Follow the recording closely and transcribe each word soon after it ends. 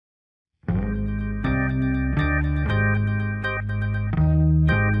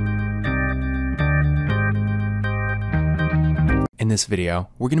this video,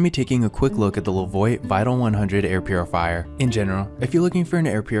 we're going to be taking a quick look at the LEVOIT Vital 100 air purifier. In general, if you're looking for an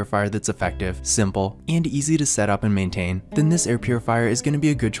air purifier that's effective, simple, and easy to set up and maintain, then this air purifier is going to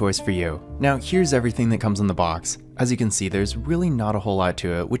be a good choice for you. Now, here's everything that comes in the box. As you can see, there's really not a whole lot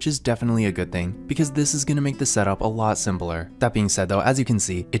to it, which is definitely a good thing, because this is going to make the setup a lot simpler. That being said though, as you can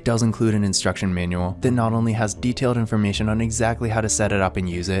see, it does include an instruction manual that not only has detailed information on exactly how to set it up and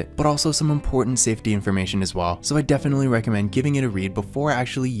use it, but also some important safety information as well, so I definitely recommend giving it a read before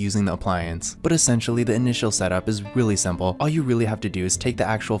actually using the appliance. But essentially, the initial setup is really simple. All you really have to do is take the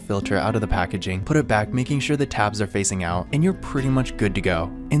actual filter out of the packaging, put it back, making sure the tabs are facing out, and you're pretty much good to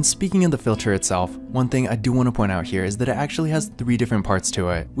go. And speaking of the filter itself, one thing I do want to point out here is that it actually has 3 different parts to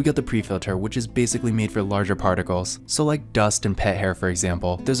it. We got the pre-filter, which is basically made for larger particles, so like dust and pet hair for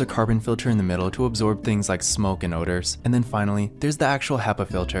example. There's a carbon filter in the middle to absorb things like smoke and odors, and then finally there's the actual HEPA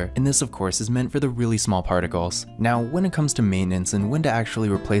filter, and this of course is meant for the really small particles. Now when it comes to maintenance and when to actually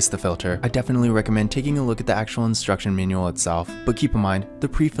replace the filter, I definitely recommend taking a look at the actual instruction manual itself, but keep in mind the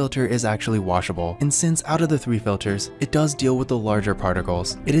pre-filter is actually washable, and since out of the 3 filters it does deal with the larger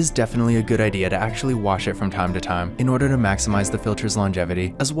particles, it is definitely a good idea to actually wash it from time to time in order to maximize the filter's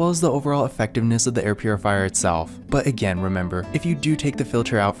longevity, as well as the overall effectiveness of the air purifier itself. But again, remember, if you do take the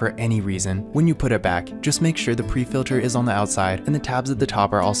filter out for any reason, when you put it back, just make sure the pre-filter is on the outside and the tabs at the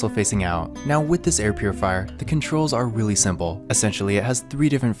top are also facing out. Now with this air purifier, the controls are really simple. Essentially, it has 3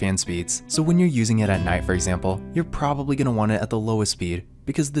 different fan speeds, so when you're using it at night for example, you're probably going to want it at the lowest speed,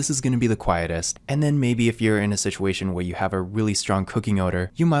 because this is going to be the quietest. And then maybe if you're in a situation where you have a really strong cooking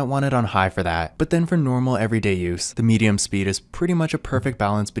odor, you might want it on high for that. But then for normal everyday use, the medium speed is pretty much a perfect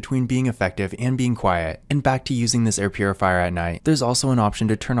balance between being effective and being quiet. And back to using this air purifier at night, there's also an option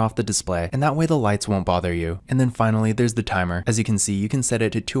to turn off the display, and that way the lights won't bother you. And then finally there's the timer. As you can see, you can set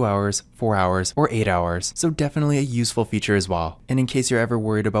it to 2 hours, 4 hours, or 8 hours, so definitely a useful feature as well. And in case you're ever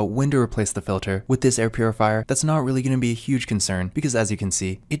worried about when to replace the filter, with this air purifier, that's not really going to be a huge concern, because as you can see,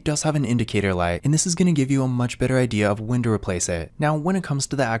 it does have an indicator light, and this is going to give you a much better idea of when to replace it. Now when it comes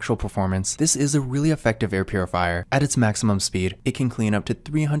to the actual performance, this is a really effective air purifier. At its maximum speed, it can clean up to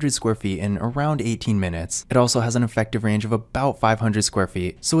 300 square feet in around 18 minutes. It also has an effective range of about 500 square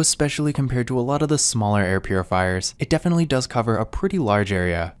feet, so especially compared to a lot of the smaller air purifiers, it definitely does cover a pretty large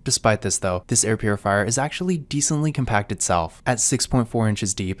area. Despite this though, this air purifier is actually decently compact itself, at 6.4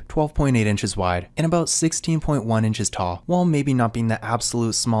 inches deep, 12.8 inches wide, and about 16.1 inches tall. While maybe not being the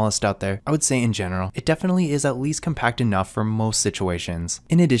absolute smallest out there, I would say in general, it definitely is at least compact enough for most situations.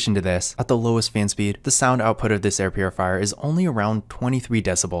 In addition to this, at the lowest fan speed, the sound output of this air purifier is only around 23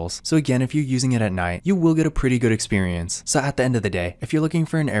 decibels. So again, if you're using it at night, you will get a pretty good experience. So at the end of the day, if you're looking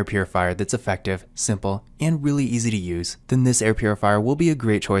for an air purifier that's effective, simple, and really easy to use, then this air purifier will be a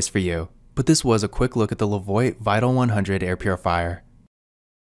great choice for you. But this was a quick look at the LEVOIT Vital 100 air purifier.